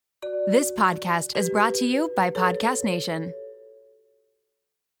This podcast is brought to you by Podcast Nation.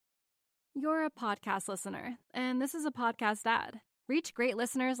 You're a podcast listener, and this is a podcast ad. Reach great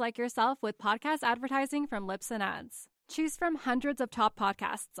listeners like yourself with podcast advertising from Libsyn Ads. Choose from hundreds of top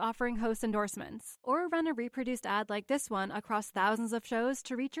podcasts offering host endorsements, or run a reproduced ad like this one across thousands of shows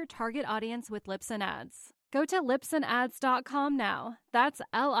to reach your target audience with Libsyn Ads. Go to libsynads.com now. That's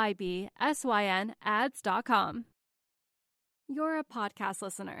LIBSYN ads.com. You're a podcast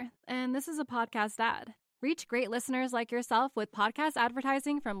listener, and this is a podcast ad. Reach great listeners like yourself with podcast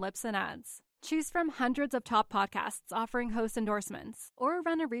advertising from Libsyn Ads. Choose from hundreds of top podcasts offering host endorsements, or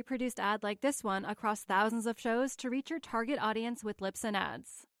run a reproduced ad like this one across thousands of shows to reach your target audience with Libsyn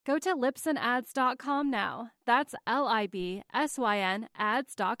Ads. Go to libsynads.com now. That's LIBSYN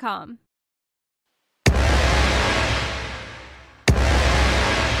ads.com.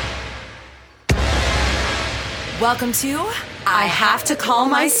 Welcome to I Have to Call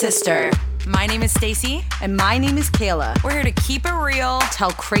My Sister. My name is Stacy. And my name is Kayla. We're here to keep it real,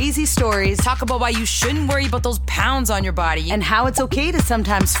 Tell crazy stories, talk about why you shouldn't worry about those pounds on your body, and how it's okay to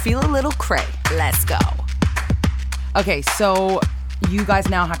sometimes feel a little cray. let's go. Okay, so you guys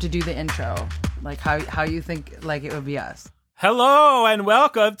now have to do the intro. Like how you think like it would be us. Hello and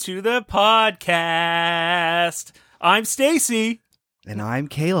welcome to the podcast. I'm Stacy. And I'm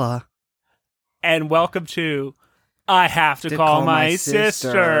Kayla. And welcome to I Have to Call My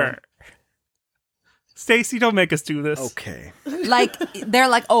Sister. Stacy, don't make us do this. Okay. Like they're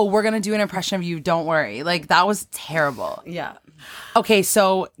like, "Oh, we're going to do an impression of you. Don't worry." Like that was terrible. Yeah. Okay,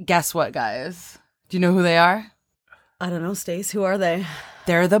 so guess what, guys? Do you know who they are? I don't know, Stace. Who are they?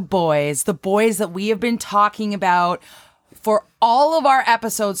 They're the boys that we have been talking about for all of our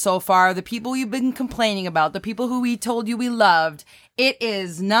episodes so far, the people you've been complaining about, the people who we told you we loved. It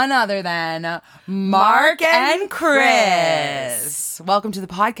is none other than Mark and Chris. Welcome to the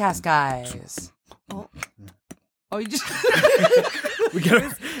podcast, guys. Oh, you just We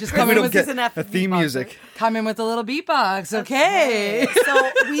gotta just we come in don't with get enough a theme beatboxer. music. come in with a little beatbox. Okay.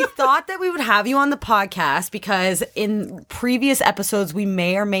 So we thought that we would have you on the podcast because in previous episodes we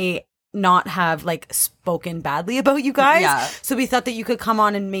may or may not have like spoken badly about you guys. Yeah. So we thought that you could come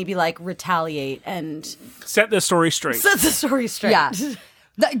on and maybe like retaliate and Set the story straight. set the story straight. Yeah.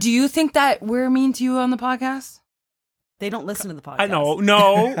 Do you think that we're mean to you on the podcast? They don't listen to the podcast. I know.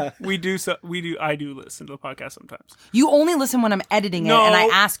 No, we do. I do listen to the podcast sometimes. You only listen when I'm editing it, No, and I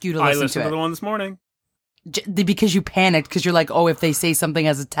ask you to I listen listened to to it. the one this morning. Because you panicked, because you're like, oh, if they say something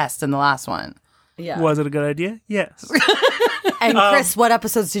as a test in the last one. Yeah. Was it a good idea? Yes. And Chris, what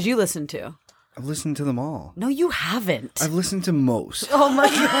episodes did you listen to? I've listened to them all. No, you haven't. I've listened to most. Oh my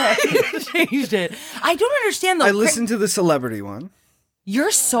God. Changed it. I don't understand, though. I listened to the celebrity one.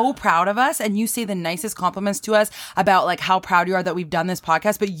 You're so proud of us, and you say the nicest compliments to us about like how proud you are that we've done this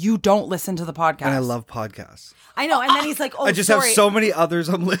podcast, but you don't listen to the podcast. And I love podcasts. I know. And then he's like, oh, I just sorry. have so many others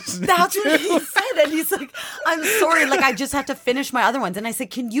I'm listening That's to. what he said. And he's like, I'm sorry. Like, I just have to finish my other ones. And I said,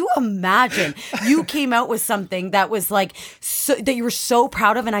 can you imagine you came out with something that was like, so, that you were so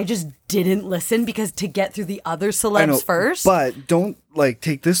proud of, and I just didn't listen because to get through the other I know, celebs first? But don't like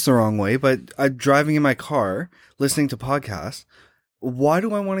take this the wrong way, but I'm driving in my car listening to podcasts. Why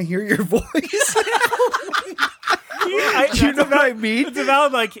do I want to hear your voice? Do you know what I mean? It's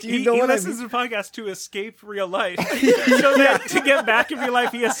about like Do you he know what I listens to podcasts to escape real life. So that to get back in real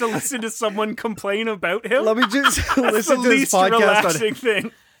life, he has to listen to someone complain about him. Let me just That's the listen to this least podcast relaxing on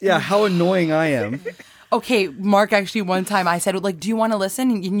thing. how annoying I am. Okay, Mark, actually, one time I said, like, do you want to listen?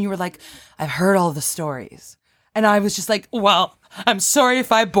 And you were like, I've heard all the stories. And I was just like, well, I'm sorry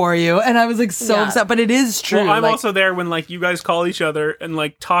if I bore you. And I was like so upset, but it is true. Well, I'm like, also there when like you guys call each other and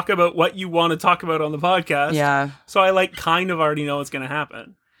like talk about what you want to talk about on the podcast. Yeah. So I like kind of already know what's going to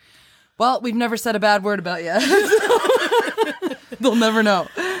happen. Well, we've never said a bad word about you. They'll never know.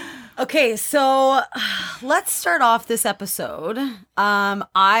 Okay, so let's start off this episode.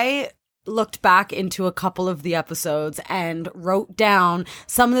 I looked back into a couple of the episodes and wrote down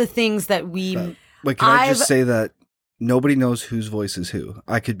some of the things that we... Wait, can I just say that nobody knows whose voice is who?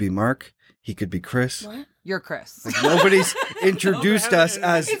 I could be Mark. He could be Chris. What? You're Chris. Like, nobody's introduced us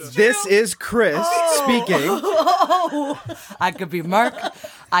as this is Chris speaking. I could be Mark.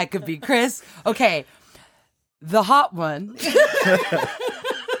 I could be Chris. Okay. The hot one.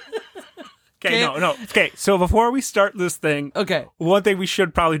 Okay, no. Okay, so before we start this thing, Okay. one thing we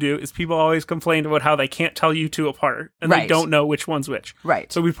should probably do is people always complain about how they can't tell you two apart and they Right. don't know which one's which.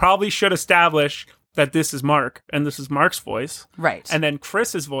 Right. So we probably should establish that this is Mark and this is Mark's voice. Right. And then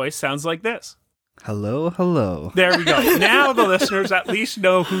Chris's voice sounds like this. Hello. There we go. Now the listeners at least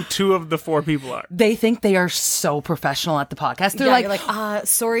know who 2 of the 4 people are. They think they are so professional at the podcast. They're You're like,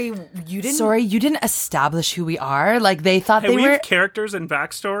 sorry, you didn't. sorry, you didn't establish who we are. Like they thought Hey, they we were. have characters and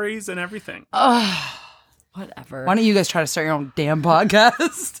backstories and everything. Whatever. Why don't you guys try to start your own damn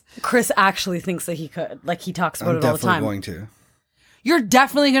podcast? Chris actually thinks that he could. Like, he talks about I'm it all the definitely time. going to. You're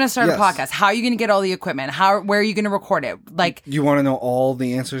definitely going to start Yes. a podcast. How are you going to get all the equipment? Where are you going to record it? Like, You want to know all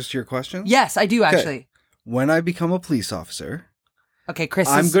the answers to your questions? yes, I do actually. When I become a police officer, Okay, Chris.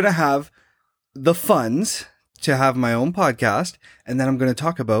 I'm going to have the funds to have my own podcast, and then I'm going to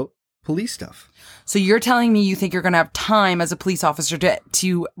talk about police stuff. So you're telling me you think you're going to have time as a police officer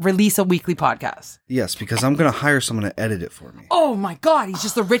to release a weekly podcast? Yes, because I'm going to hire someone to edit it for me. Oh my God, he's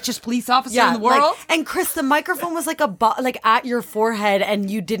just the richest police officer in the like- world. and Chris, the microphone was like like at your forehead,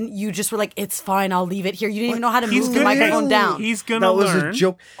 and you just were like, "It's fine, I'll leave it here." You didn't even know how to move the gonna- microphone down. He's gonna That was learn. a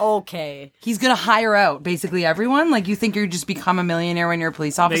joke. Okay. He's going to hire out basically everyone. Like you think you just become a millionaire when you're a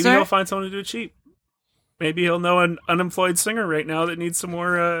police officer? Maybe he'll find someone to do it cheap. Maybe he'll know an unemployed singer right now that needs some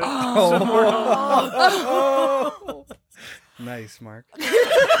more. Some more help. Nice, Mark.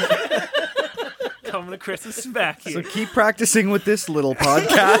 Coming to Chris's back So here. keep practicing with this little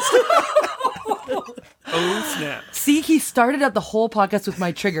podcast. Oh snap! See, he started out the whole podcast with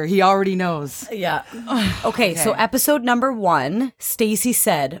my trigger. He already knows. Yeah. Okay, so episode number 1, Stacy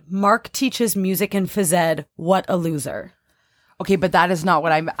said, "Mark teaches music in phys ed. What a loser." Okay, but that is not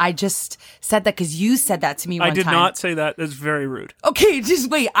what I just said that because you said that to me one I did time. not say that. That's very rude. Okay, just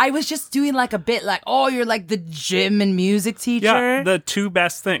wait. I was just doing like a bit like, oh, you're like the gym and music teacher. Yeah, the 2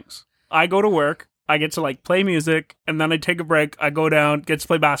 best things. I go to work. I get to like play music, and then I take a break. I go down, get to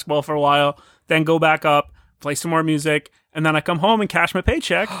play basketball for a while, then go back up, play some more music, and then I come home and cash my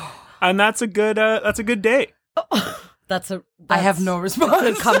paycheck, and that's a good day. I have no response.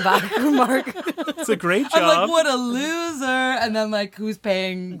 Good comeback, Mark. It's a great job. I'm like, what a loser. And then like, who's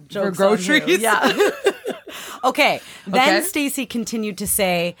paying for Jokes on you. groceries? Yeah. Okay. Then Okay. Stacy continued to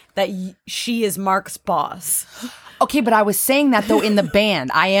say that she is Mark's boss. Okay, but I was saying that though in the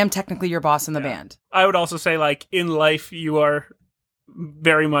band. I am technically your boss in the band. I would also say, like, in life, you are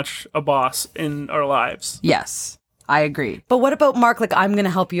very much a boss in our lives. Yes, I agree. But what about Mark? Like, I'm going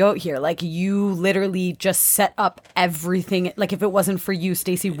to help you out here. Like, you literally just set up everything. Like, if it wasn't for you,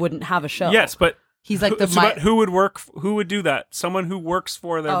 Stacy wouldn't have a show. Yes, but He's like but who would do that? Someone who works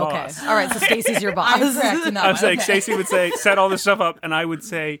for their Okay. boss. All right. So Stacy's your boss. I'm correct in that I was one, like, okay. Stacey would say, set all this stuff up, and I would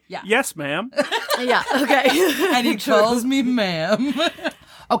say, Yeah. yes, ma'am. Yeah. Okay. And he calls me ma'am.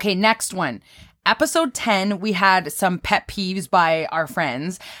 Okay, next one. Episode 10, we had some pet peeves by our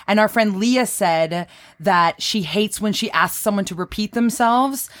friends. And our friend Leah said that she hates when she asks someone to repeat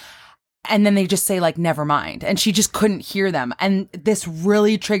themselves and then they just say like, never mind. And she just couldn't hear them. And this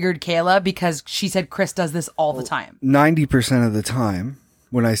really triggered Kayla because she said Chris does this all the time. 90% of the time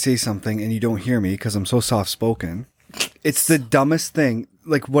when I say something and you don't hear me because I'm so soft-spoken, it's the dumbest thing.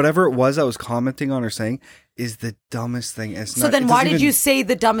 Like, whatever it was I was commenting on or saying is the dumbest thing. It's So not, then it why doesn't did even- you say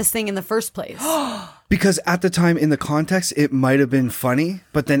the dumbest thing in the first place? Because at the time, in the context, it might have been funny,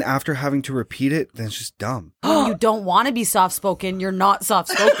 but then after having to repeat it, then it's just dumb. When you don't want to be soft-spoken, you're not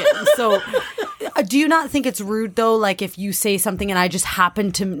soft-spoken. So do you not think it's rude, though, like if you say something and I just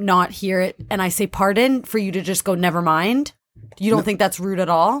happen to not hear it and I say pardon, for you to just go, never mind? You don't think that's rude at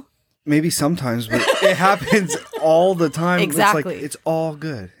all? Maybe sometimes, but it happens all the time. Exactly. It's like, it's all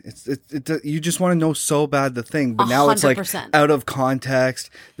good. You just want to know so bad the thing, but now it's like 100%. out of context.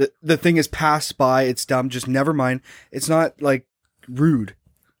 The thing is passed by. It's dumb. Just never mind. It's not like rude.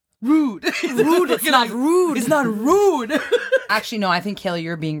 Rude. Rude. It's not rude. It's not rude. Actually, no, I think, Kayla,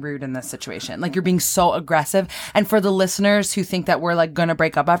 you're being rude in this situation. Like, you're being so aggressive. And for the listeners who think that we're, like, going to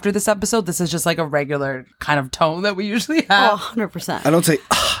break up after this episode, this is just, like, a regular kind of tone that we usually have. Oh, 100%. I don't say,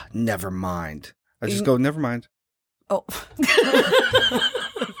 never mind. I just go, never mind. Oh.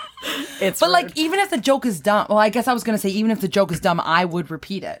 It's But, rude. like, even if the joke is dumb, well, I guess I was going to say, even if the joke is dumb, I would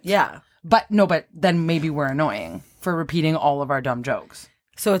repeat it. Yeah. But then maybe we're annoying for repeating all of our dumb jokes.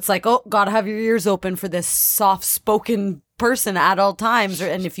 So it's like, oh, gotta have your ears open for this soft-spoken person at all times.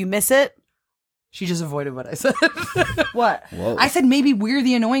 And if you miss it, She just avoided what I said. what? Whoa. I said maybe we're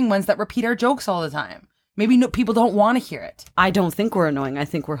the annoying ones that repeat our jokes all the time. Maybe people don't want to hear it. I don't think we're annoying. I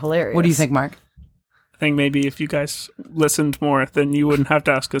think we're hilarious. What do you think, Mark? I think maybe if you guys listened more, then you wouldn't have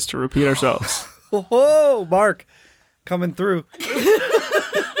to ask us to repeat ourselves. Whoa, Mark, coming through.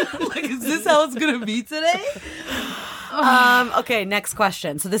 Like, is this how it's going to be today? Okay, next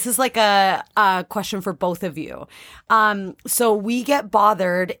question. So this is like a question for both of you. So we get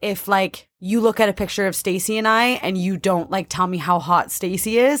bothered if like you look at a picture of Stacey and I and you don't like tell me how hot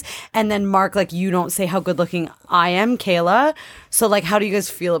Stacey is, and then Mark, like you don't say how good looking I am, Kayla. So like how do you guys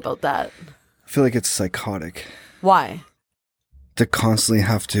feel about that? I feel like it's psychotic Why? to constantly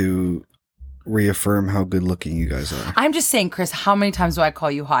have to reaffirm how good looking you guys are. I'm just saying, Chris, how many times do I call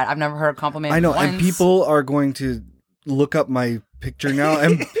you hot? I've never heard a compliment. I know, once. and people are going to look up my picture now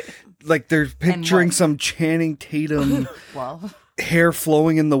and like they're picturing what? some Channing Tatum Well, hair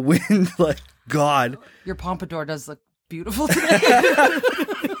flowing in the wind. Like, God, your pompadour does look beautiful today.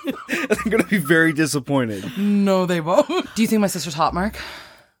 I'm going to be very disappointed. No, they won't. Do you think my sister's hot, Mark?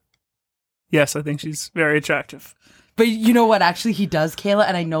 Yes, I think she's very attractive. But you know what? Actually, he does, Kayla,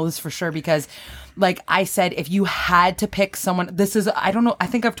 and I know this for sure because, like I said, if you had to pick someone, this is, I don't know, I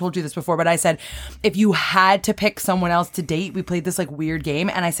think I've told you this before, but I said, if you had to pick someone else to date, we played this like weird game,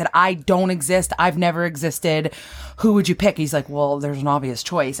 and I said, I don't exist, I've never existed, who would you pick? He's like, well, there's an obvious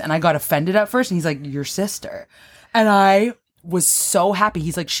choice, and I got offended at first, and he's like, your sister, and I was so happy.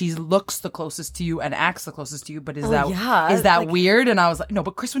 He's like, she looks the closest to you and acts the closest to you, but is that like, weird? And I was like, no,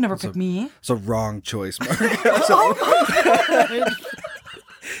 but Chris would never pick me. It's a wrong choice, Mark.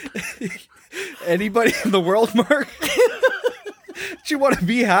 Anybody in the world, Mark? Do you want to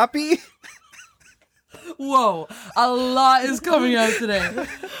be happy? Whoa, a lot is coming out today.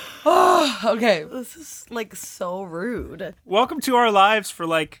 Oh, okay. This is like so rude. Welcome to our lives for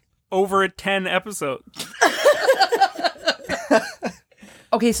like over 10 episodes.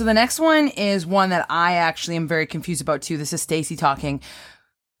 Okay, so the next one is one that I actually am very confused about too. This is Stacey talking.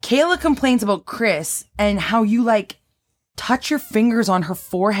 Kayla complains about Chris and how you like touch your fingers on her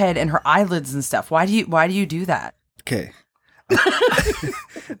forehead and her eyelids and stuff. Why do you do that? Okay.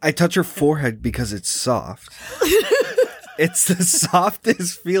 I touch her forehead because it's soft. It's the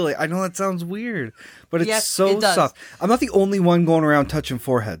softest feeling. I know that sounds weird, but it's Yes, so it does. soft. I'm not the only one going around touching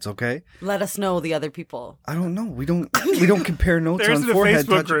foreheads, okay? Let us know the other people. I don't know. We don't compare notes There's on the forehead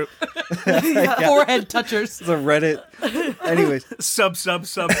Facebook touch- group. Forehead touchers. It's a Reddit. Anyways, Sub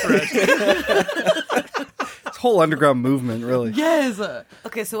thread. it's a whole underground movement, really. Yes.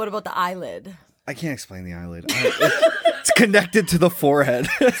 Okay, so what about the eyelid? I can't explain the eyelid. It's connected to the forehead.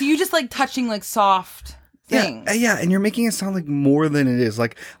 So you just like touching like soft things. Yeah, and you're making it sound like more than it is.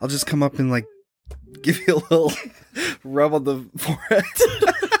 Like, I'll just come up and like give you a little rub on the forehead.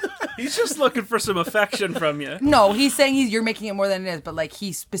 He's just looking for some affection from you. No, he's saying you're making it more than it is, but like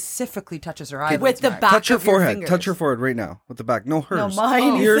he specifically touches her eyelids. With the Mark. back Touch her of your forehead. fingers. Touch her forehead right now with the back. No, hers.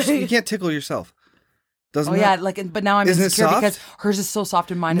 mine. Yours, you can't tickle yourself. Doesn't Oh that? yeah, like, but now I'm Isn't it insecure soft? because hers is so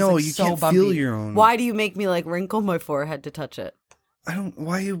soft and mine No, is like you so can't bumpy. feel your own. Why do you make me like wrinkle my forehead to touch it? I don't.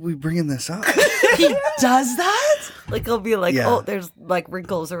 Why are we bringing this up? He does that? Like I'll be like, Yeah. oh, there's like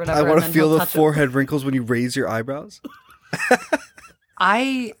wrinkles or whatever. I want and to then feel he'll the touch it. forehead wrinkles when you raise your eyebrows.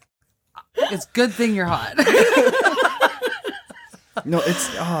 It's good thing you're hot. No, it's.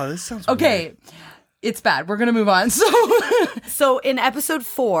 Oh, this sounds Okay. weird. It's bad. We're gonna move on. So in episode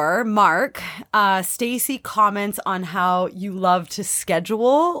 4, Mark, Stacey comments on how you love to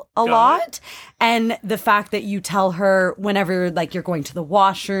schedule a lot, and the fact that you tell her whenever like you're going to the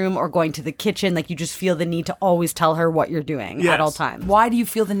washroom or going to the kitchen, like you just feel the need to always tell her what you're doing Yes. at all times. Why do you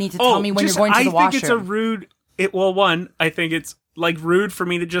feel the need to tell me when you're going to the I think it's a washroom? rude. I think it's like rude for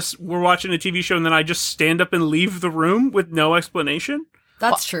me to just we're watching a TV show and then I just stand up and leave the room with no explanation.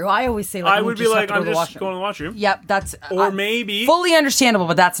 That's true. I always say like I I'm would be just like, have to go I'm to the just washroom. going to the washroom. Yep, that's Or maybe, fully understandable,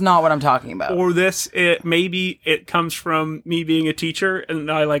 but that's not what I'm talking about. or maybe it comes from me being a teacher and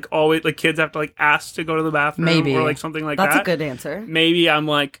I like always like kids have to like ask to go to the bathroom Maybe. or like something like That's that. a good answer. Maybe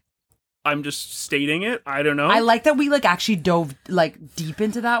I'm just stating it. I don't know. I like that we like actually dove like deep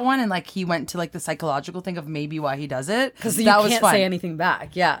into that one and like he went to like the psychological thing of maybe why he does it Because you that was can't fun. say anything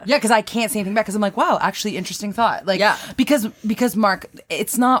back. Yeah. Yeah, because I can't say anything back because I'm like, wow, actually interesting thought. Like, Yeah. because Mark,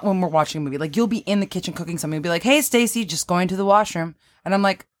 it's not when we're watching a movie. Like, you'll be in the kitchen cooking something, you'll be like, hey, Stacey, just going to the washroom, and I'm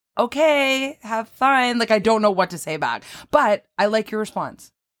like, okay, have fun. Like, I don't know what to say back, but I like your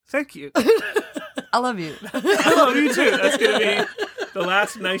response. Thank you. I love you. I love you too. That's gonna be the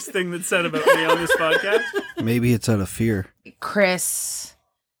last nice thing that's said about me on this podcast. Maybe it's out of fear. Chris,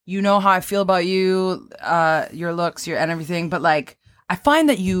 you know how I feel about you, your looks, and everything, but like, I find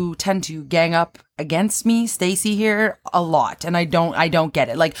that you tend to gang up against me, Stacey, here a lot, and I don't get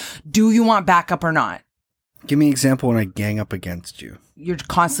it. Like, do you want backup or not? Give me an example when I gang up against you. You're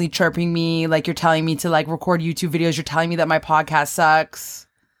constantly chirping me, like you're telling me to like record YouTube videos. You're telling me that my podcast sucks.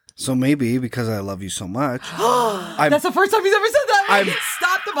 So maybe because I love you so much, I'm, That's the first time he's ever said that. I'm-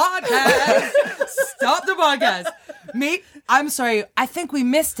 Stop the podcast. Stop the podcast. Mate, I'm sorry. I think we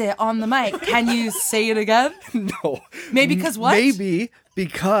missed it on the mic. Can you say it again? no. Maybe because what? Maybe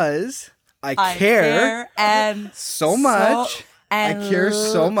because I care and so much. I care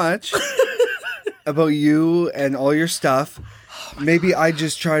so much about you and all your stuff. Maybe I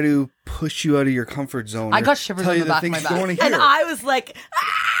just try to push you out of your comfort zone. I or got shivers tell on you the back of things my you back. don't want to hear. And I was like,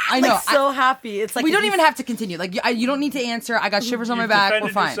 I know. so happy. It's like We don't even have to continue. Like you don't need to answer. I got shivers on my back. We're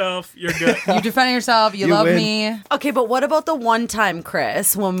Defended fine. yourself. You're good. You defended yourself. You You love win. me. Okay, but what about the one time,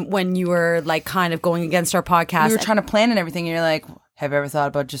 Chris, when you were like kind of going against our podcast? We were trying to plan and everything. And you're like, have you ever thought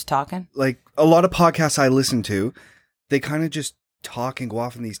about just talking? Like a lot of podcasts I listen to, they kind of just talk and go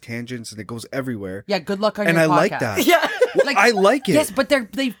off in these tangents and it goes everywhere. Yeah. Good luck on And your I podcast. like that. Yeah. Like, I like it. Yes, but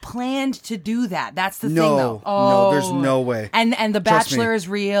they've planned to do that. That's the thing, No, though. no, there's no way. And the Trust me. Bachelor is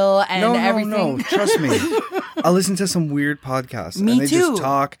real and No, everything. no, trust me. I listen to some weird podcasts. Me and they too. just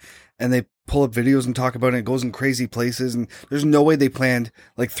talk and they pull up videos and talk about it. It goes in crazy places. And there's no way they planned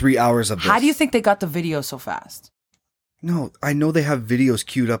like 3 hours of this. How do you think they got the video so fast? No, I know they have videos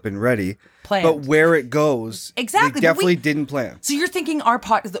queued up and ready. Planned. But where it goes, Exactly, they but definitely we- didn't plan. So you're thinking our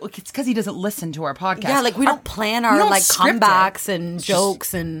it's because he doesn't listen to our podcast. Yeah, like we don't plan our don't like script it. comebacks and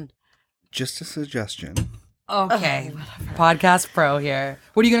jokes and Just a suggestion. Okay, podcast pro here.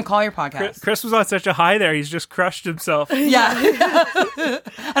 What are you going to call your podcast? Chris was on such a high there. He's just crushed himself. Yeah,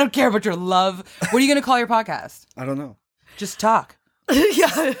 I don't care about your love. What are you going to call your podcast? I don't know. Just talk. yeah.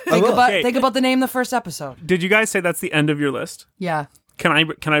 Think will. about Okay. think about the name of the first episode. Did you guys say that's the end of your list? Yeah. Can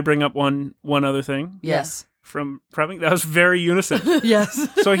I bring up one other thing Yes. from prepping? That was very unison. Yes.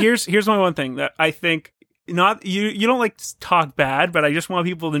 So here's my one thing that I think not you don't like to talk bad, but I just want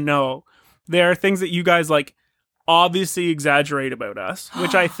people to know there are things that you guys like obviously exaggerate about us,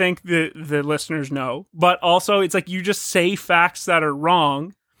 which I think the listeners know. But also it's like you just say facts that are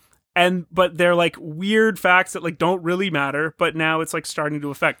wrong. But they're like weird facts that like don't really matter, but now it's like starting to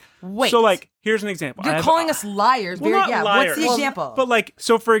affect. Wait. So like here's an example. You're calling us liars. Well, Very- not yeah. liars. What's the Well, example? But like,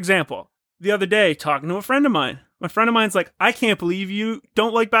 so for example, the other day talking to a friend of mine, my friend of mine's like, I can't believe you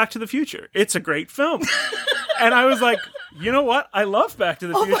don't like Back to the Future. It's a great film. And I was like, you know what? I love Back to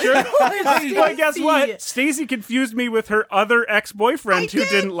the Future. But guess what? Stacey confused me with her other ex-boyfriend who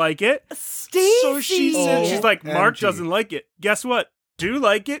didn't like it. Stacey. So she said, she's like, Mark OMG. doesn't like it. Guess what? Do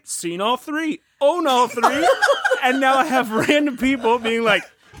like it, seen all three, own all three. And now I have random people being like,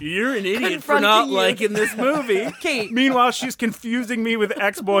 you're an idiot for not Confronting you. liking this movie. Okay. Meanwhile, she's confusing me with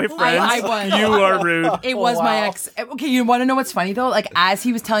ex-boyfriends. I was. You are rude. It was my ex. Okay, you want to know what's funny though? Like as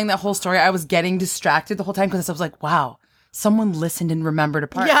he was telling that whole story, I was getting distracted the whole time because I was like, "Wow, someone listened and remembered a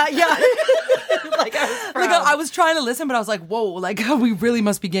part." Yeah, yeah. Like I was Like proud. I was trying to listen, but I was like, "Whoa!" Like we really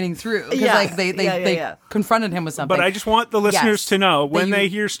must be getting through because Yeah. like they Yeah. confronted him with something. But I just want the listeners Yes. to know when That you- they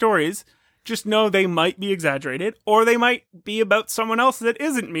hear stories, just know they might be exaggerated or they might be about someone else that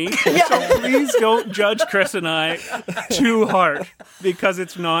isn't me. So please don't judge Chris and I too hard because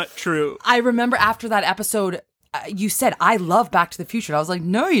it's not true. I remember after that episode, you said, I love Back to the Future. And I was like,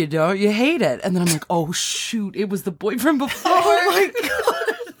 no, you don't. You hate it. And then I'm like, oh, shoot. It was the boyfriend before. Oh my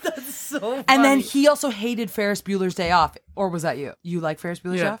god, that's so funny. And then he also hated Ferris Bueller's Day Off. Or was that you? You like Ferris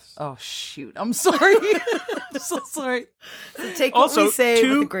Bueller's Day Off? Yes. Oh, shoot. I'm sorry. I'm so sorry. take what Also, we say with a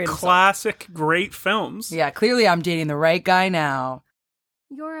two grain of salt. classic great films. Yeah, clearly I'm dating the right guy now.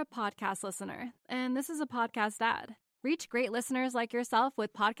 You're a podcast listener, and this is a podcast ad. Reach great listeners like yourself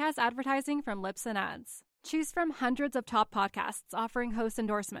with podcast advertising from Lips and Ads. Choose from hundreds of top podcasts offering host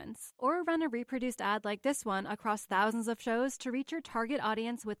endorsements, or run a reproduced ad like this one across thousands of shows to reach your target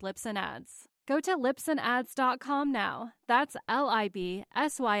audience with Lips and Ads. Go to lipsandads.com now. That's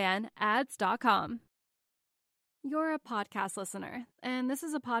LIBSYN ads.com. You're a podcast listener, and this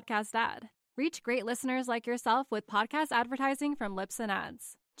is a podcast ad. Reach great listeners like yourself with podcast advertising from Lips and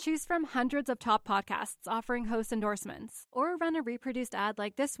Ads. Choose from hundreds of top podcasts offering host endorsements, or run a reproduced ad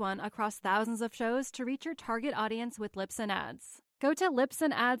like this one across thousands of shows to reach your target audience with Lips and Ads. Go to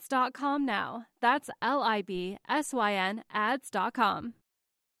lipsandads.com now. That's LIBSYN ads.com.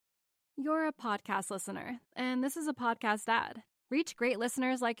 You're a podcast listener, and this is a podcast ad. Reach great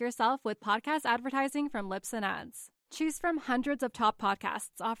listeners like yourself with podcast advertising from Lips and Ads. Choose from hundreds of top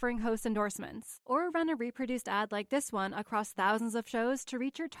podcasts offering host endorsements, or run a reproduced ad like this one across thousands of shows to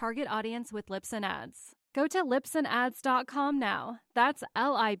reach your target audience with Lips and Ads. Go to lipsandads.com now. That's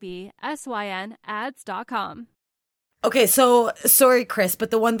LIBSYN ads.com. Okay, so sorry, Chris, but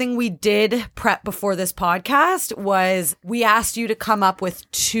the one thing we did prep before this podcast was we asked you to come up with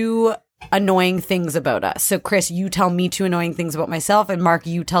two annoying things about us. So Chris, you tell me 2 annoying things about myself, and Mark,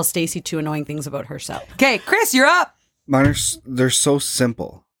 you tell Stacey 2 annoying things about herself. Okay, Chris, you're up. Mine are they're so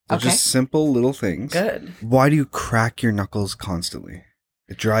simple. They're Okay. just simple little things. Good. Why do you crack your knuckles constantly?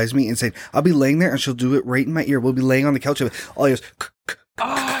 It drives me insane. I'll be laying there and she'll do it right in my ear. We'll be laying on the couch. All he goes,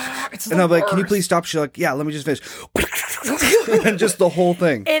 and I'll be like, "Can you please stop?" She's like, "Yeah, let me just finish." And just the whole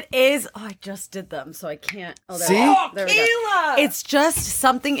thing. It is. Oh, I just did them, so I can't. Oh, there See? we go. Oh, There we go. It's just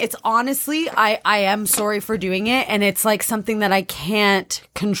something. It's honestly, I am sorry for doing it, and it's like something that I can't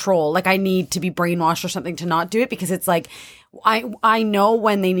control. Like I need to be brainwashed or something to not do it because it's like I know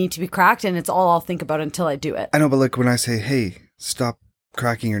when they need to be cracked, and it's all I'll think about until I do it. I know, but like when I say, "Hey, stop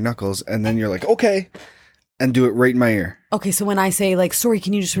cracking your knuckles," and then you're like, "Okay," and do it right in my ear. Okay, so when I say like, "Sorry,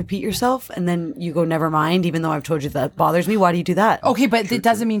 can you just repeat yourself?" and then you go, "Never mind," even though I've told you that bothers me. Why do you do that? Okay, but it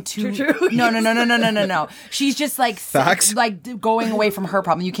doesn't mean too. No. She's just like Facts. like going away from her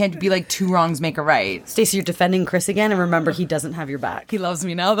problem. You can't be like 2 wrongs make a right. Stacey, you're defending Chris again, and remember, he doesn't have your back. He loves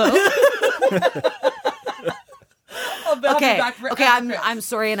me now, though. Okay, I'm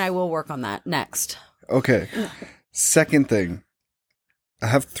sorry, and I will work on that next. Okay. Second thing, I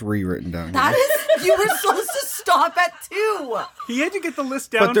have 3 written down. That is, you were supposed to stop at 2. He had to get the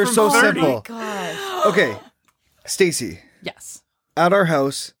list down. But they're from so 30. simple. God. Okay, Stacey, Yes. at our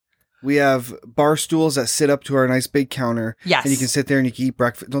house, we have bar stools that sit up to our nice big counter. Yes. And you can sit there and you can eat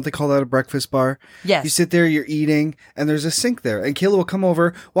breakfast. Don't they call that a breakfast bar? Yes. You sit there, you're eating, and there's a sink there. And Kayla will come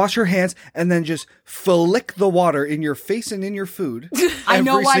over, wash her hands, and then just flick the water in your face and in your food. I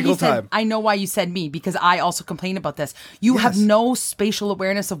know every why single you said. time. I know why you said me because I also complain about this. You have Yes. no spatial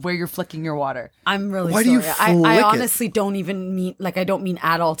awareness of where you're flicking your water. I'm really Why sorry. do you I flick it? honestly don't even mean, like, I don't mean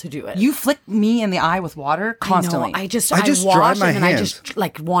at all to do it. You flick me in the eye with water constantly. I just I just wash dry my them and I hands. just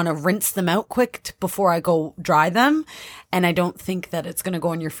like want to rinse them out quick before I go dry them, and I don't think that it's going to go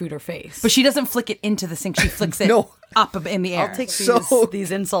on your food or face. But she doesn't flick it into the sink. She flicks it No. up in the air. I'll take So-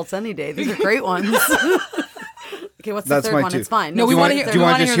 these insults any day. These are great ones. Okay, what's the That's third mine one? too. It's fine. No, we Do you wanna want hear- do we you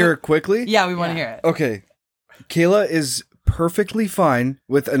want wanna to just hear hear the- it quickly? Yeah, we want to hear it. Okay. Kayla is perfectly fine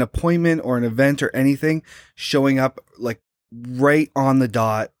with an appointment or an event or anything showing up like right on the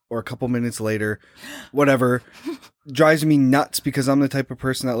dot or a couple minutes later, whatever. Drives me nuts because I'm the type of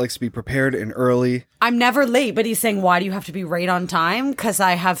person that likes to be prepared and early. I'm never late, but he's saying, why do you have to be right on time? Because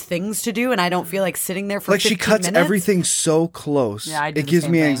I have things to do and I don't feel like sitting there for Like 15 she cuts minutes. everything so close. Yeah, I do it the gives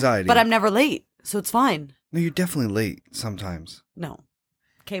same me thing. anxiety. But I'm never late, so it's fine. No, you're definitely late sometimes. No.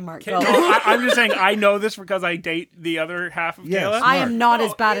 Okay, Mark, No, go. I'm just saying I know this because I date the other half of Yes. Kayla. I am not No,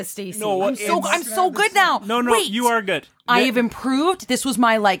 as bad as Stacey. no, I'm so good now. No, Wait. you are good. I have improved. This was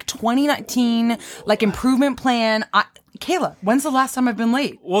my like 2019 like improvement plan. Kayla, when's the last time I've been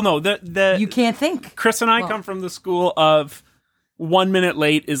late? Well, no, the You can't think. Chris and I come from the school of 1 minute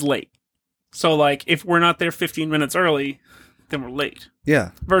late is late. So, like, if we're not there 15 minutes early, then we're late.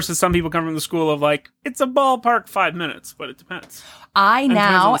 Yeah. Versus some people come from the school of, like, it's a ballpark 5 minutes, but it depends. I depends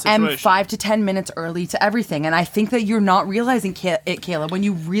on now the am situation. 5 to 10 minutes early to everything. And I think that you're not realizing it, Kayla. When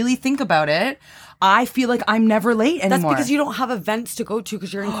you really think about it, I feel like I'm never late That's anymore. because you don't have events to go to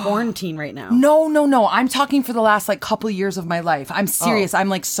because you're in quarantine right now. No. I'm talking for the last like couple of years of my life. I'm serious. I'm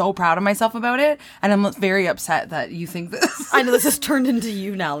like so proud of myself about it. And I'm very upset that you think this. I know this has turned into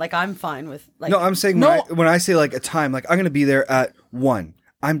you now. Like, I'm fine with, like, No, I'm saying when I say like a time, like I'm going to be there at 1.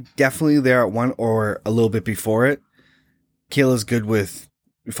 I'm definitely there at 1 or a little bit before it. Kayla's good with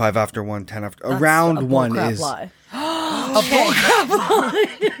 5 after 1, 10 after. that's Around a 1 bullcrap is. lie.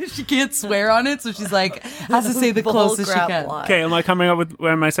 She can't swear on it, so she's like has to say the closest she Bullcrap can. lie. Okay, am I coming up with,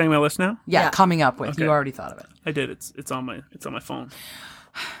 am I saying my list now? Yeah, Yeah. coming up with. Okay. You already thought of it. I did. It's on my phone.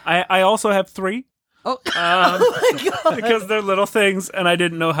 I also have 3. Oh. Because they're little things and I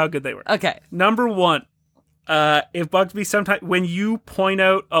didn't know how good they were. Okay. Number 1, it bugs me sometimes when you point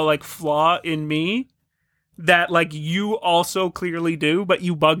out a like flaw in me that like you also clearly do, but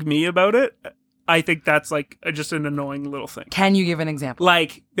you bug me about it. I think that's like just an annoying little thing. Can you give an example?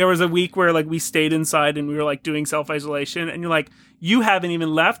 Like there was a week where like we stayed inside and we were like doing self-isolation and you're like, you haven't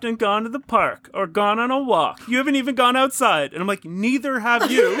even left and gone to the park or gone on a walk. You haven't even gone outside. And I'm like, neither have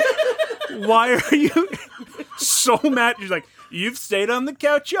you. Why are you so mad? You're like, you've stayed on the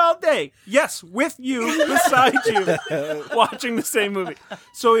couch all day. Yes, with you, beside you, watching the same movie.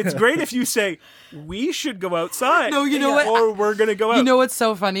 So it's great if you say, we should go outside. No, you know what? Or we're going to go out. You know what's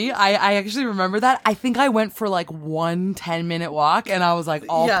so funny? I actually remember that. I think I went for like 1 10-minute walk and I was like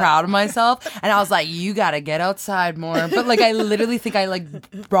all proud of myself. And I was like, you got to get outside more. But like, I literally think I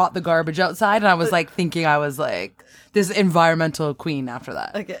like brought the garbage outside and I was like thinking I was like this environmental queen after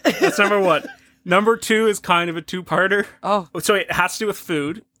that. Okay. That's number 1. Number 2 is kind of a 2-parter. Oh. So it has to do with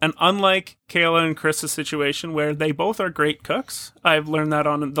food. And unlike Kayla and Chris's situation where they both are great cooks, I've learned that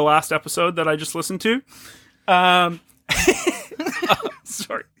on the last episode that I just listened to.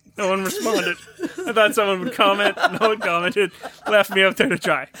 Sorry, no one responded. I thought someone would comment. No one commented. Left me out there to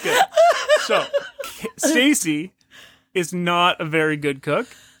dry. Good. So, Stacey is not a very good cook,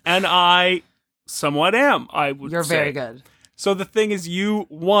 and I somewhat am, I would say. You're very good. So the thing is, you,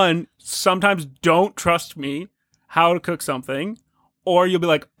 one, sometimes don't trust me how to cook something, or you'll be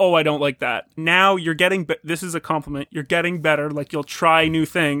like, oh, I don't like that. Now you're getting, this is a compliment, you're getting better, like you'll try new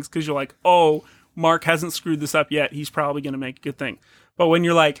things, because you're like, oh, Mark hasn't screwed this up yet, he's probably going to make a good thing. But when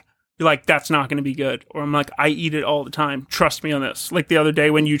you're like, that's not going to be good. Or I'm like, I eat it all the time. Trust me on this. Like the other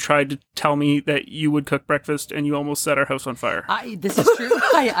day when you tried to tell me that you would cook breakfast and you almost set our house on fire. This is true.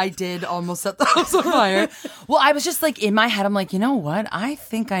 I did almost set the house on fire. Well, I was just like, in my head, I'm like, you know what? I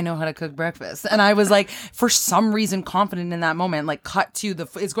think I know how to cook breakfast. And I was like, for some reason, confident in that moment, like cut to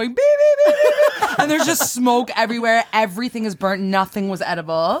it's going beep, beep, beep, beep, beep. And there's just smoke everywhere. Everything is burnt. Nothing was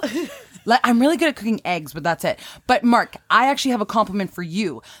edible. Like, I'm really good at cooking eggs, but that's it. But Mark, I actually have a compliment for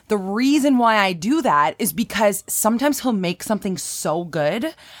you. The reason why I do that is because sometimes he'll make something so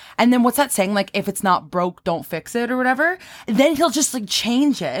good. And then what's that saying? Like, if it's not broke, don't fix it or whatever. Then he'll just like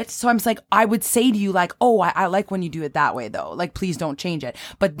change it. So I'm just like, I would say to you like, oh, I like when you do it that way though. Like, please don't change it.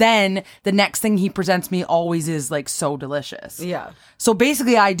 But then the next thing he presents me always is like so delicious. Yeah. So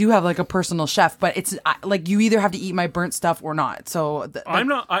basically I do have like a personal chef, but it's like you either have to eat my burnt stuff or not. So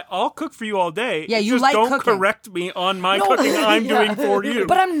I'll cook for you all day. Yeah, you just like don't cooking. correct me on my cooking I'm doing for you.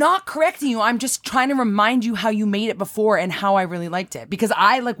 But I'm not correcting you. I'm just trying to remind you how you made it before and how I really liked it. Because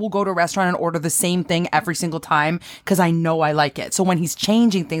I will go to a restaurant and order the same thing every single time because I know I like it. So when he's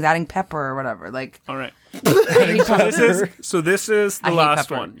changing things, adding pepper or whatever, like. All right. So this is the last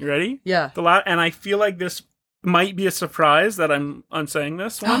pepper. one. You ready? Yeah. And I feel like this might be a surprise that I'm saying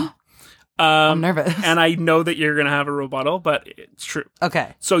this one. I'm nervous. And I know that you're going to have a rebuttal, but it's true.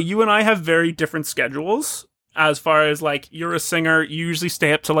 Okay. So you and I have very different schedules as far as like you're a singer. You usually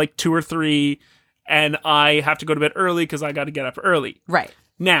stay up to like 2 or 3 and I have to go to bed early because I got to get up early. Right.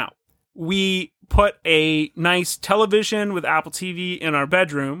 Now, we put a nice television with Apple TV in our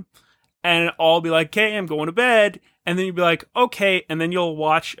bedroom and I'll be like, okay, I'm going to bed. And then you'll be like, okay. And then you'll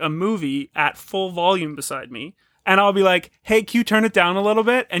watch a movie at full volume beside me. And I'll be like, hey, can you turn it down a little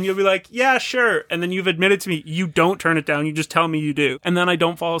bit? And you'll be like, yeah, sure. And then you've admitted to me, you don't turn it down. You just tell me you do. And then I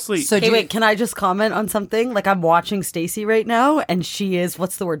don't fall asleep. So Wait, can I just comment on something? Like, I'm watching Stacey right now, and she is,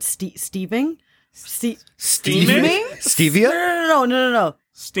 what's the word, steving? Steaming? Stevia? No.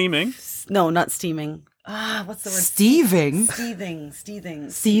 Steaming. No, not steaming. What's the word? Seething?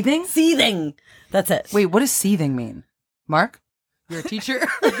 Seething. That's it. Wait, what does seething mean? Mark? You're a teacher?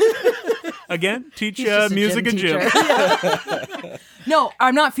 Again, teach He's just a music and gym. No,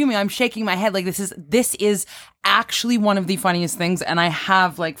 I'm not fuming. I'm shaking my head. Like this is actually one of the funniest things, and I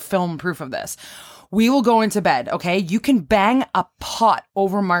have like film proof of this. We will go into bed, okay? You can bang a pot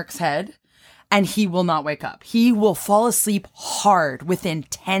over Mark's head and he will not wake up. He will fall asleep hard within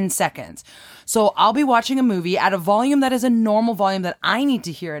 10 seconds. So I'll be watching a movie at a volume that is a normal volume that I need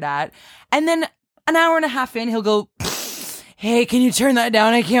to hear it at. And then an hour and a half in, he'll go, hey, can you turn that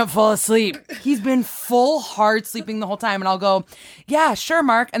down? I can't fall asleep. He's been full hard sleeping the whole time. And I'll go, yeah, sure,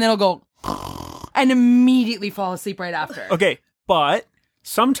 Mark. And then he'll go and immediately fall asleep right after. Okay, but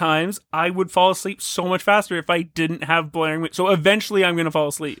sometimes I would fall asleep so much faster if I didn't have blaring. So eventually I'm going to fall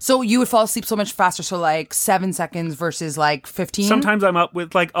asleep. So you would fall asleep so much faster. So like 7 seconds versus like 15. Sometimes I'm up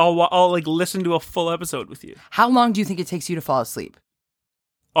with like, I'll like listen to a full episode with you. How long do you think it takes you to fall asleep?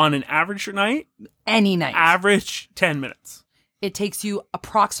 On an average night? Any night. Average 10 minutes. It takes you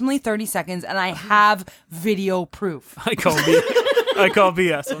approximately 30 seconds, and I have video proof. I call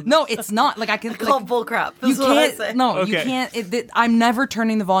BS. No, it's not. Like I can Call bullcrap. You That's what I can't. say. No, you Okay. can't. I'm never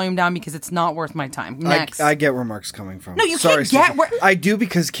turning the volume down because it's not worth my time. Next. I get where Mark's coming from. No, you Sorry, can't get Stacey. where- I do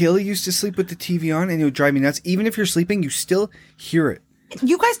because Kayla used to sleep with the TV on and it would drive me nuts. Even if you're sleeping, you still hear it.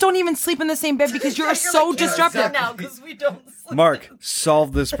 You guys don't even sleep in the same bed because you're so disruptive. now because we don't sleep. Mark,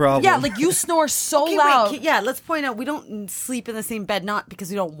 solve this problem. Yeah, like you snore so Okay, loud. wait, let's point out we don't sleep in the same bed, not because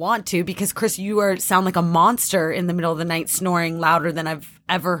we don't want to, because Chris, you sound like a monster in the middle of the night snoring louder than I've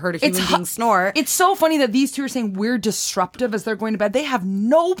ever heard a human being snore. It's so funny that these two are saying we're disruptive as they're going to bed. They have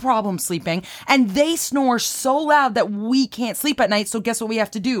no problem sleeping, and they snore so loud that we can't sleep at night. So guess what we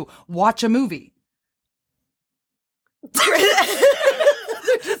have to do? Watch a movie.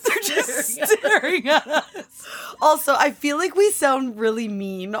 They're just staring at us. Also, I feel like we sound really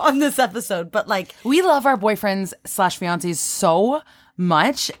mean on this episode, but like, We love our boyfriends / fiancés so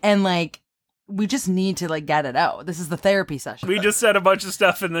much, and like we just need to like get it out. This is the therapy session. We just said a bunch of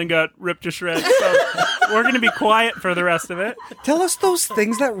stuff and then got ripped to shreds. So we're going to be quiet for the rest of it. Tell us those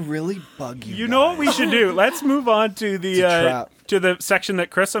things that really bug you. You know what we should do? Let's move on to the trap. to the section that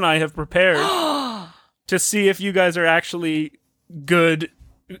Chris and I have prepared to see if you guys are actually good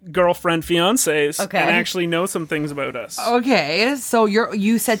girlfriend fiancés Okay. and actually know some things about us. Okay, so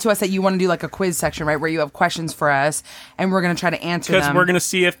you said to us that you want to do like a quiz section, right, where you have questions for us, and we're going to try to answer Because them. we're going to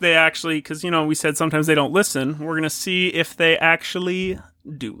see if they actually, because, we said sometimes they don't listen. We're going to see if they actually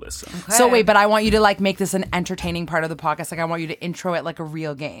do listen. So wait, but I want you to like make this an entertaining part of the podcast. Like I want you to intro it like a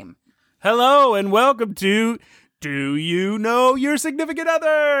real game. Hello and welcome to Do You Know Your Significant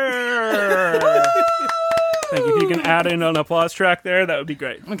Other? Thank you. If you can add in an applause track there, that would be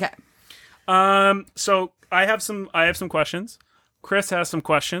great. Okay. So I have some questions. Chris has some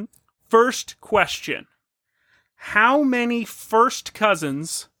questions. First question. How many first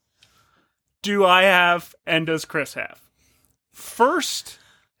cousins do I have and does Chris have? First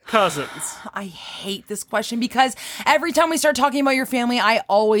cousins. I hate this question because every time we start talking about your family, I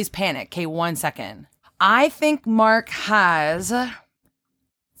always panic. Okay, 1 second. I think Mark has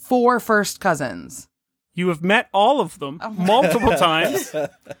 4 first cousins. You have met all of them multiple times.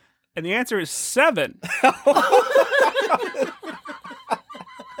 And the answer is 7.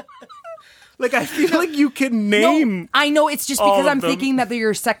 Like, I feel like you can name. No, I know it's just all because of I'm them. thinking that they're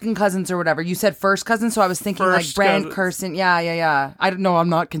your second cousins or whatever. You said first cousins, so I was thinking First like Brand, cousins. Kirsten. Yeah. I don't know. I'm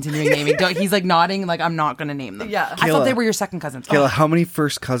not continuing naming. He's like nodding, like I'm not going to name them. Yeah. I thought Kayla. they were your second cousins. Kayla, how many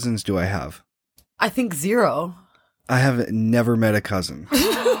first cousins do I have? I think 0. I have never met a cousin.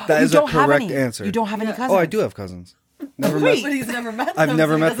 That You is a don't have correct any. answer. You don't have any cousins. Oh, I do have cousins. Never But met. he's never met I've them,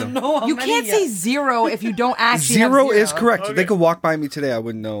 never so he met doesn't them. know how You many can't yet. say 0 if you don't actually have 0 is correct. Okay. They could walk by me today. I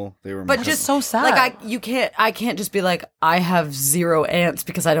wouldn't know they were. My But cousins. just so sad. Like I can't just be like I have 0 aunts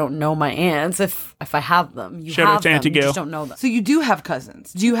because I don't know my aunts. If I have them, you Shout out have to them. Auntie You Gail. just don't know them. So you do have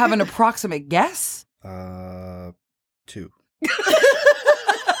cousins. Do you have an approximate guess? 2.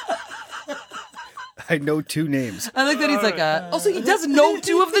 I know 2 names. I like that he's like also he does know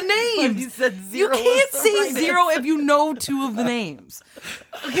 2 of the names. You said You 0 can't was the say right 0 if you know 2 of the names.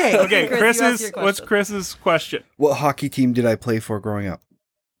 Okay. Okay, Chris, you ask your what's question. Chris's question? What hockey team did I play for growing up?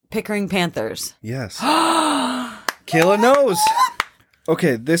 Pickering Panthers. Yes. Kayla knows.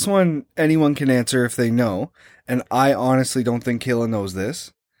 Okay, this one anyone can answer if they know, and I honestly don't think Kayla knows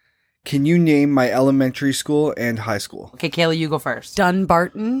this. Can you name my elementary school and high school? Okay, Kayla, you go first.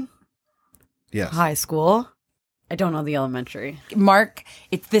 Dunbarton Yes. High School. I don't know the elementary. Mark,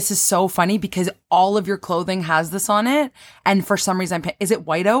 this is so funny because all of your clothing has this on it, and for some reason, is it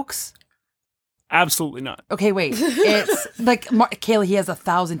White Oaks? Absolutely not. Okay, wait. It's like Kayla. He has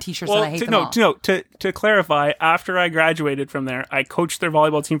 1,000 T-shirts, and I hate them all. To clarify, after I graduated from there, I coached their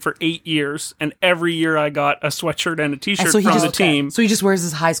volleyball team for 8 years, and every year I got a sweatshirt and a And T-shirt so he from just the team. So he just wears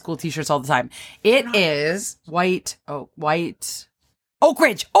his high school T-shirts all the time. It is White Oak Ridge.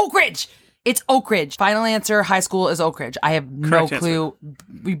 It's Oak Ridge. Final answer: high school is Oak Ridge. I have no Correct clue.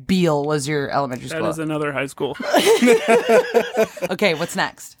 Beale was your elementary That school. is another high school. Okay, what's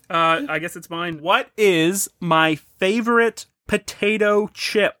next? I guess it's mine. What is my favorite potato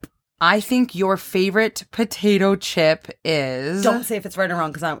chip? I think your favorite potato chip is Don't say if it's right or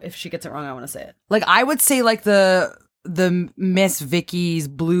wrong because if she gets it wrong, I want to say it. like I would say like the Miss Vicky's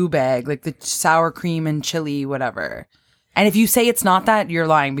blue bag, like the sour cream and chili, whatever. And if you say it's not that, you're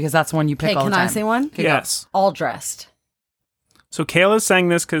lying because that's one you pick Okay, all can the time. I say one? Okay, go. Yes. All dressed. So Kayla's saying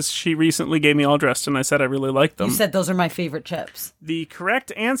this because she recently gave me All Dressed, and I said I really liked them. You said those are my favorite chips. The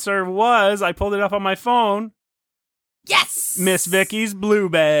correct answer was, I pulled it up on my phone, Yes, Miss Vicky's blue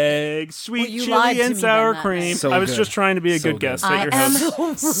bag, sweet Well, you lied chili to and me sour then that cream. night. So I was good. just trying to be a So good good. guest at I your am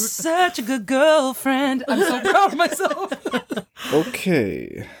house. such a good girlfriend. I'm so proud of myself.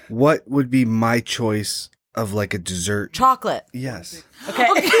 Okay. What would be my choice of like a dessert? Chocolate. Yes. Okay.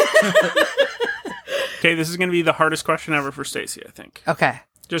 Okay, this is going to be the hardest question ever for Stacey, I think. Okay.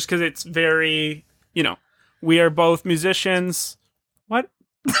 Just because it's very, we are both musicians. What?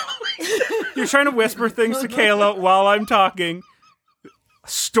 You're trying to whisper things to Kayla while I'm talking.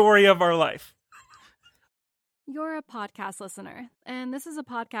 Story of our life. You're a podcast listener, and this is a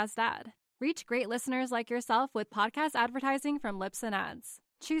podcast ad. Reach great listeners like yourself with podcast advertising from Lips and Ads.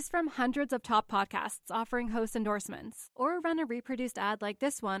 Choose from hundreds of top podcasts offering host endorsements, or run a reproduced ad like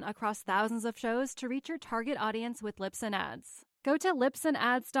this one across thousands of shows to reach your target audience with Lips and Ads. Go to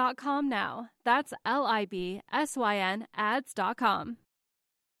lipsandads.com now. That's LIBSYN ads.com.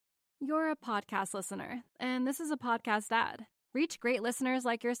 You're a podcast listener, and this is a podcast ad. Reach great listeners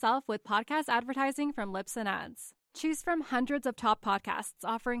like yourself with podcast advertising from Lips and Ads. Choose from hundreds of top podcasts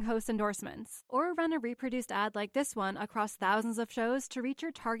offering host endorsements, or run a reproduced ad like this one across thousands of shows to reach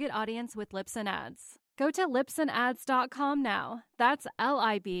your target audience with Libsyn Ads. Go to libsynads.com now. That's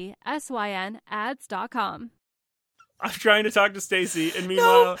LIBSYN ads.com. I'm trying to talk to Stacey, and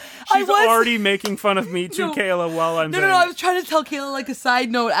meanwhile, she's was- already making fun of me to Kayla while I'm saying I was trying to tell Kayla like a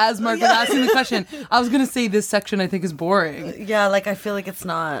side note as Mark was asking the question. I was going to say this section I think is boring. Yeah, like I feel like it's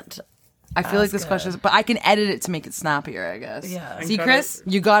not. I feel like this question is, but I can edit it to make it snappier, I guess. Yeah. See, Chris,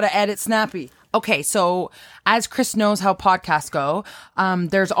 you got to edit snappy. Okay, so as Chris knows how podcasts go,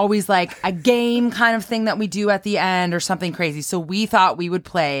 there's always like a game kind of thing that we do at the end or something crazy. So we thought we would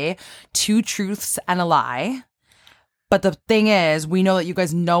play 2 truths and a lie. But the thing is, we know that you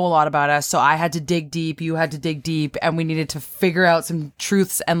guys know a lot about us, so I had to dig deep, you had to dig deep, and we needed to figure out some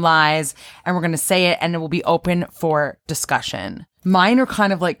truths and lies, and we're going to say it, and it will be open for discussion. Mine are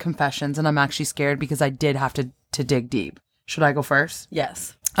kind of like confessions, and I'm actually scared because I did have to dig deep. Should I go first?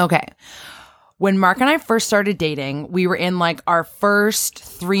 Yes. Okay. When Mark and I first started dating, we were in like our first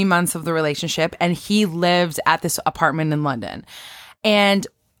 3 months of the relationship, and he lived at this apartment in London. And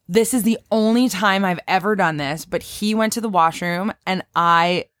this is the only time I've ever done this, but he went to the washroom and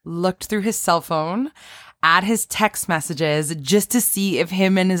I looked through his cell phone at his text messages just to see if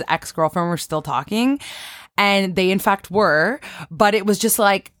him and his ex-girlfriend were still talking. And they in fact were, but it was just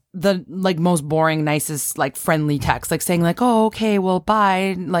like the like most boring, nicest, like friendly text, like saying like, oh, okay, well,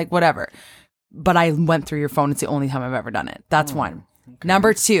 bye, like whatever. But I went through your phone. It's the only time I've ever done it. That's one. Okay.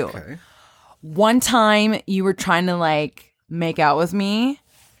 Number 2, one time you were trying to like make out with me.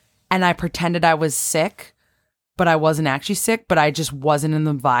 And I pretended I was sick, but I wasn't actually sick, but I just wasn't in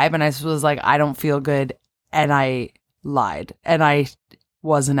the vibe. And I was like, I don't feel good. And I lied. And I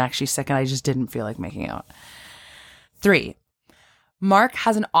wasn't actually sick, and I just didn't feel like making out. 3, Mark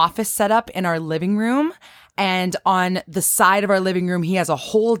has an office set up in our living room. And on the side of our living room, he has a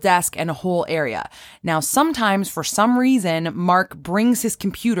whole desk and a whole area. Now, sometimes for some reason, Mark brings his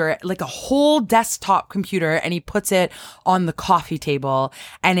computer, like a whole desktop computer, and he puts it on the coffee table,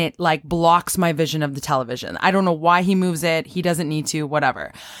 and it like blocks my vision of the television. I don't know why he moves it. He doesn't need to,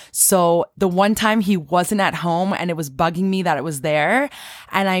 whatever. So the one time he wasn't at home and it was bugging me that it was there,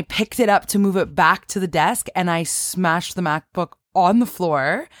 and I picked it up to move it back to the desk, and I smashed the MacBook on the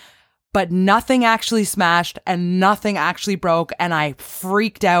floor. But nothing actually smashed and nothing actually broke, and I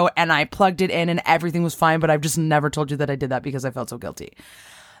freaked out and I plugged it in and everything was fine, but I've just never told you that I did that because I felt so guilty.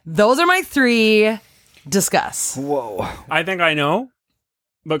 Those are my 3. Discuss. Whoa. I think I know,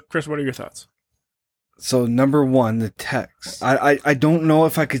 but Chris, what are your thoughts? So number 1, the text. I don't know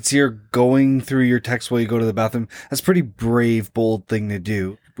if I could see her going through your text while you go to the bathroom. That's a pretty brave, bold thing to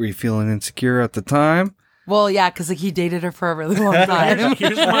do. Were you feeling insecure at the time? Well, yeah, because like he dated her for a really long time.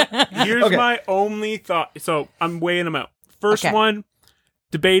 Here's my only thought. So I'm weighing them out. First one,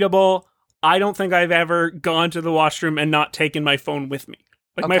 debatable. I don't think I've ever gone to the washroom and not taken my phone with me.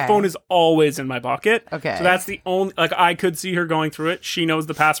 Like my phone is always in my pocket. Okay. So that's the only, like I could see her going through it. She knows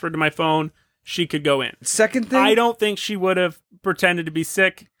the password to my phone. She could go in. Second thing, I don't think she would have pretended to be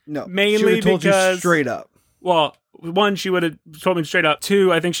sick. No, mainly she would have told because you straight up. Well, 1, she would have told me straight up.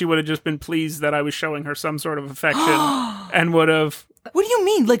 2, I think she would have just been pleased that I was showing her some sort of affection and would have. What do you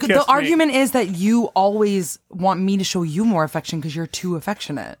mean? Like the Kissed me. argument is that you always want me to show you more affection because you're too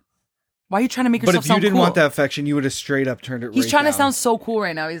affectionate. Why are you trying to make But yourself if you sound didn't cool? want that affection, you would have straight up turned it He's right trying to down. sound so cool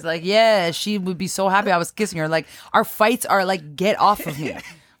right now. He's like, yeah, she would be so happy I was kissing her. Like, our fights are like, get off of me.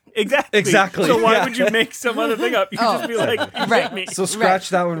 Exactly. So why Yeah. would you make some other thing up? You just be like, you Right. hit me. So scratch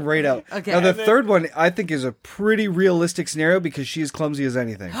that one right out. Okay. Now the And third one I think is a pretty realistic scenario because she is clumsy as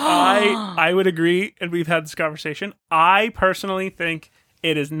anything. I would agree, and we've had this conversation. I personally think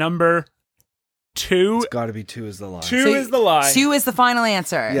it is number 2. It's got to be 2 is the lie. 2 is the lie. 2 is the final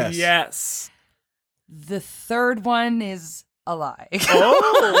answer. Yes. Yes. The third one is a lie.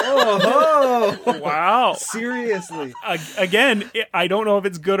 Oh, Wow. seriously. Again, I don't know if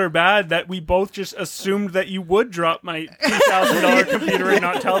it's good or bad that we both just assumed that you would drop my $2,000 computer and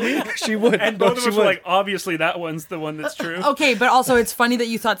not tell me. She would. And No, both of she us were would. like, obviously that one's the one that's true. Okay, but also it's funny that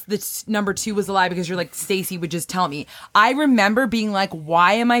you thought that number 2 was a lie because you're like, Stacey would just tell me. I remember being like,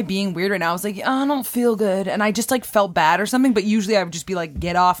 why am I being weird right now? I was like, oh, I don't feel good. And I just like felt bad or something, but usually I would just be like,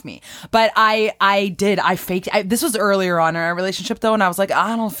 get off me. But I faked. This was earlier on in our relationship though, and I was like,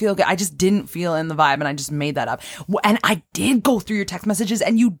 I don't feel good. I just didn't feel in the vibe, and I just made that up. And I did go through your text messages,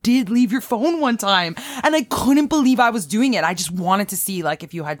 and you did leave your phone one time, and I couldn't believe I was doing it. I just wanted to see like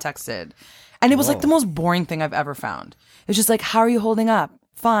if you had texted. And it was like the most boring thing I've ever found. It's just like, how are you holding up?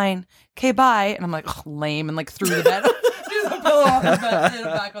 Fine. Okay, bye. And I'm like, ugh, lame, and like threw the bed. the pillow off the bed, and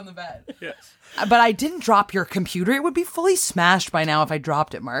back on the bed. Yes. But I didn't drop your computer. It would be fully smashed by now if I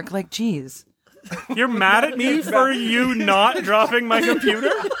dropped it, Mark. Like, geez. You're mad at me for you not dropping my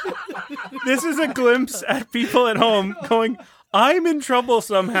computer? This is a glimpse at people at home going, I'm in trouble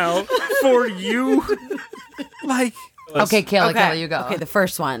somehow for you. Like, Okay, Kayla, you go. Okay, the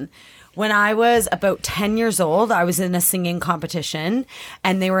first one. When I was about 10 years old, I was in a singing competition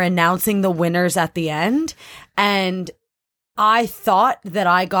and they were announcing the winners at the end. And I thought that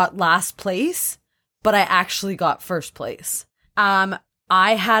I got last place, but I actually got first place.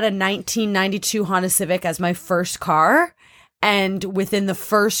 I had a 1992 Honda Civic as my first car. And within the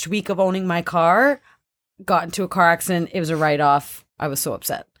first week of owning my car, got into a car accident. It was a write-off. I was so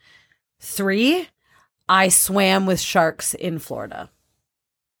upset. 3, I swam with sharks in Florida.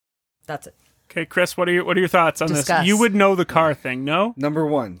 That's it. okay, Chris, what are your thoughts on Discuss. this? You would know the car thing, no? Number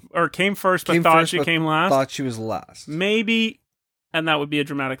 1. Or came first but Came thought first, she but came last? Thought she was last. Maybe, and that would be a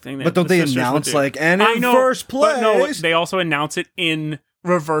dramatic thing. But don't the they sisters would announce, do. like, and I in know, first but no, place? they also announce it in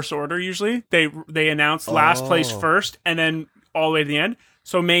reverse order usually. They announce last place first and then all the way to the end.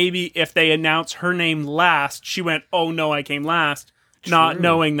 So maybe if they announce her name last, she went, oh no, I came last, not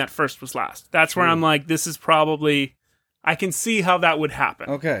knowing that first was last. That's where I'm like, this is probably... I can see how that would happen.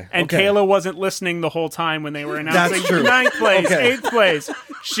 Okay, And okay. Kayla wasn't listening the whole time when they were announcing That's true. 9th place, Okay. 8th place.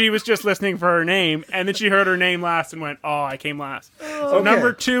 She was just listening for her name, and then she heard her name last and went, oh, I came last. So Okay.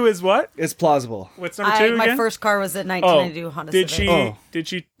 number 2 is what? It's plausible. What's number 2 My again? first car was a oh, 1992 Honda did Civic. she? Oh. Did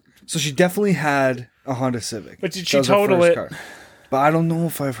she? So she definitely had a Honda Civic. But did That she was her total first it? car. But I don't know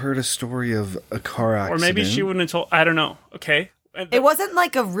if I've heard a story of a car Or accident. maybe she wouldn't have told. I don't know. Okay. It wasn't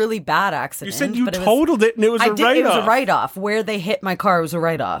like a really bad accident. You said you but it was- totaled it, and it was I a did. write-off. It was a write-off. Where they hit my car was a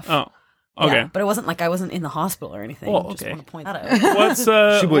write-off. Oh, okay. Yeah, but it wasn't like I wasn't in the hospital or anything. Oh, Just okay. want to point that out.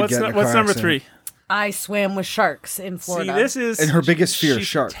 What's She would get in a what's car number accident. 3? I swam with sharks in See, Florida. this is And her biggest fear, she's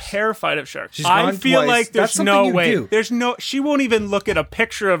sharks. Terrified of sharks. She's I gone feel twice. like there's That's something no you way. do. There's no. She won't even look at a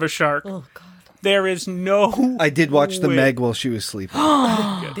picture of a shark. Oh God. There is no. I did watch The way. Meg while she was sleeping.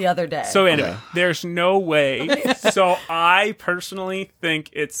 The other day. So anyway, Yeah. there's no way. So I personally think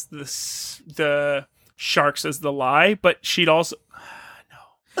it's the sharks as the lie, but she'd also.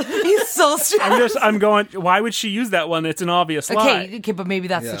 He's so stressed. I'm going. Why would she use that one? It's an obvious lie. Okay, but maybe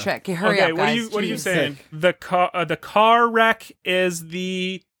that's the Yeah. trick. Okay, hurry Okay, up, what guys. are you Jeez. saying? The car wreck is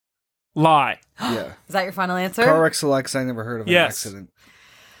the lie. Yeah. is that your final answer? Car wreck selects. I never heard of an Yes. accident.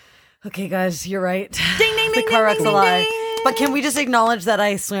 Okay, guys, you're right. Ding ding ding. The car wreck's a lie. But can we just acknowledge that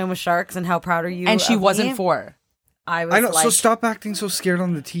I swam with sharks and how proud are you? And she of wasn't me? 4. I was I know. like, So stop acting so scared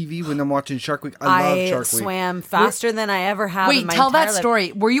on the TV when I'm watching Shark Week. I love Shark Week. swam faster than I ever have. in Wait, my tell that entire life.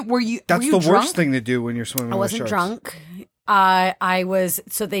 story. Were you That's were you the drunk? worst thing to do when you're swimming I with wasn't sharks. drunk. I was.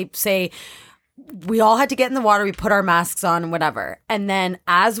 So they say we all had to get in the water. We put our masks on and whatever. And then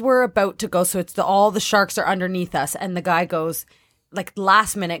as we're about to go, so it's all the sharks are underneath us, and the guy goes, like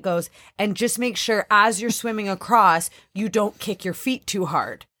last minute goes, and just make sure as you're swimming across, you don't kick your feet too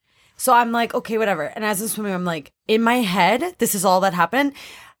hard. So I'm like, okay, whatever. And as I'm swimming, I'm like, in my head, this is all that happened.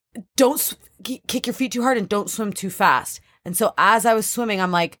 Don't kick your feet too hard and don't swim too fast. And so as I was swimming,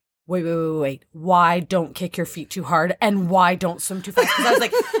 I'm like, wait. Why don't kick your feet too hard and why don't swim too fast? Because I was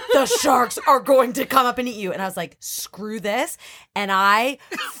like, the sharks are going to come up and eat you. And I was like, screw this. And I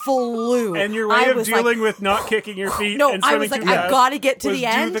flew. And your way I of was dealing like, with not kicking your feet No, and I swimming was like, too I fast gotta get to was the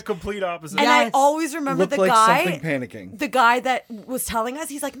do end. the complete opposite. And Yes. I always remember Looked the like guy, something panicking. the guy that was telling us,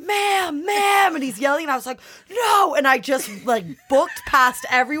 he's like, ma'am, and he's yelling, and I was like, no, and I just like booked past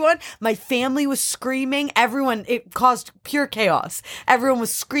everyone. My family was screaming, everyone, it caused pure chaos. Everyone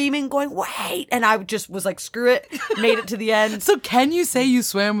was screaming, going, wait, and I just was like, screw it, made it to the end. So can you say you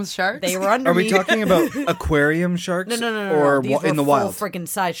swam with sharks? They were under Are we me. talking about aquarium sharks? No. Or These were in the full wild? freaking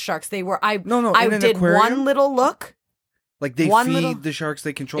size sharks. They were. I No, I in an did aquarium? one little look. Like they One feed little- the sharks,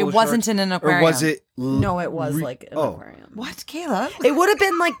 they control It the wasn't sharks? in an Or aquarium. was it... No, it was like an oh. aquarium. What, Kayla? It would have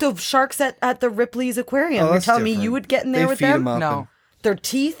been like the sharks at the Ripley's aquarium. Oh, You're that's telling me different. you would get in there They with feed them? up No. and- Their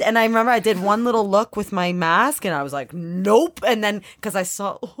teeth, and I remember I did one little look with my mask, and I was like, nope. And then because I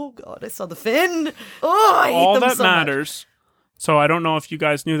saw, oh god, I saw the fin. Oh, I hate All them that so much. matters. So I don't know if you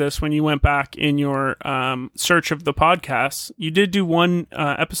guys knew this when you went back in your search of the podcasts. You did do one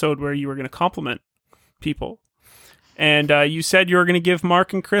episode where you were going to compliment people. And you said you were going to give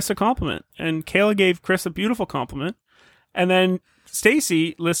Mark and Chris a compliment. And Kayla gave Chris a beautiful compliment. And then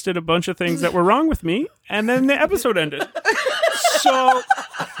Stacy listed a bunch of things that were wrong with me. And then the episode ended. So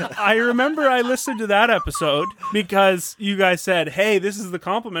I remember I listened to that episode because you guys said, hey, this is the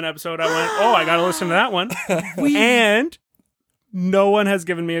compliment episode. I went, oh, I got to listen to that one. And No one has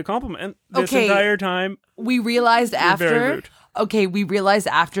given me a compliment this Okay. entire time. We realized very after. rude. Okay, we realized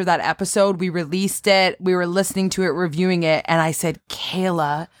after that episode, we released it. We were listening to it, reviewing it, and I said,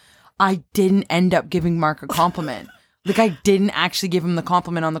 Kayla, I didn't end up giving Mark a compliment. Like, I didn't actually give him the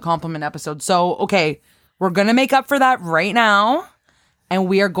compliment on the compliment episode. So, okay, we're gonna make up for that right now, and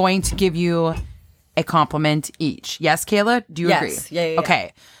we are going to give you a compliment each. Yes, Kayla? Do you Yes. agree? Yeah.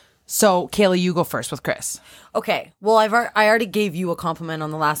 Okay. So, Kayla, you go first with Chris. Okay. Well, I already gave you a compliment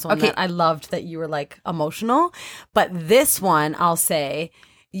on the last one. Okay. That I loved that you were like emotional, but this one I'll say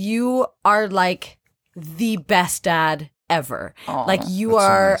you are like the best dad ever. Like you that's so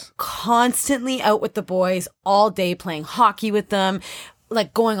are nice. constantly out with the boys all day playing hockey with them.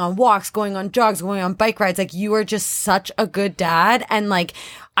 Like going on walks, going on jogs, going on bike rides. Like you are just such a good dad. And like,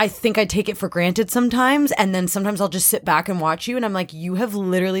 I think I take it for granted sometimes. And then sometimes I'll just sit back and watch you. And I'm like, you have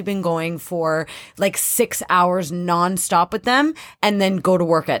literally been going for like 6 hours nonstop with them and then go to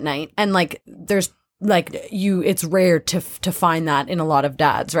work at night. And like, there's like it's rare to find that in a lot of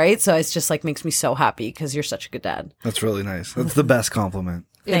dads. Right. So it's just like makes me so happy because you're such a good dad. That's really nice. That's the best compliment.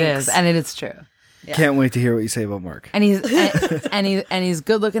 It is, and it is true. Can't wait to hear what you say about Mark. And he's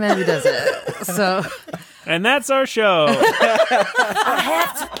good looking as he does it. So And that's our show. I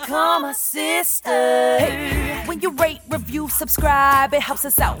have to call my sister. Hey, when you rate, review, subscribe, it helps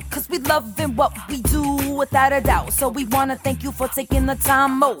us out. Cause we loving what we do without a doubt. So we wanna thank you for taking the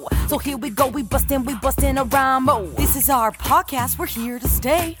time, oh. So here we go, we bustin' a rhyme, oh. This is our podcast. We're here to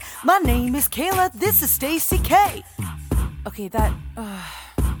stay. My name is Kayla. This is Stacey K. Okay, that...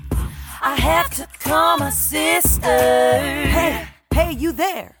 I have to call my sister. Hey, you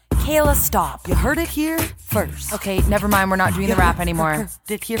there? Kayla, stop. You heard it here first. okay, never mind. We're not doing the rap anymore. Heard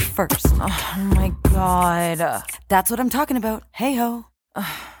it here first. Oh my god. That's what I'm talking about. Hey ho.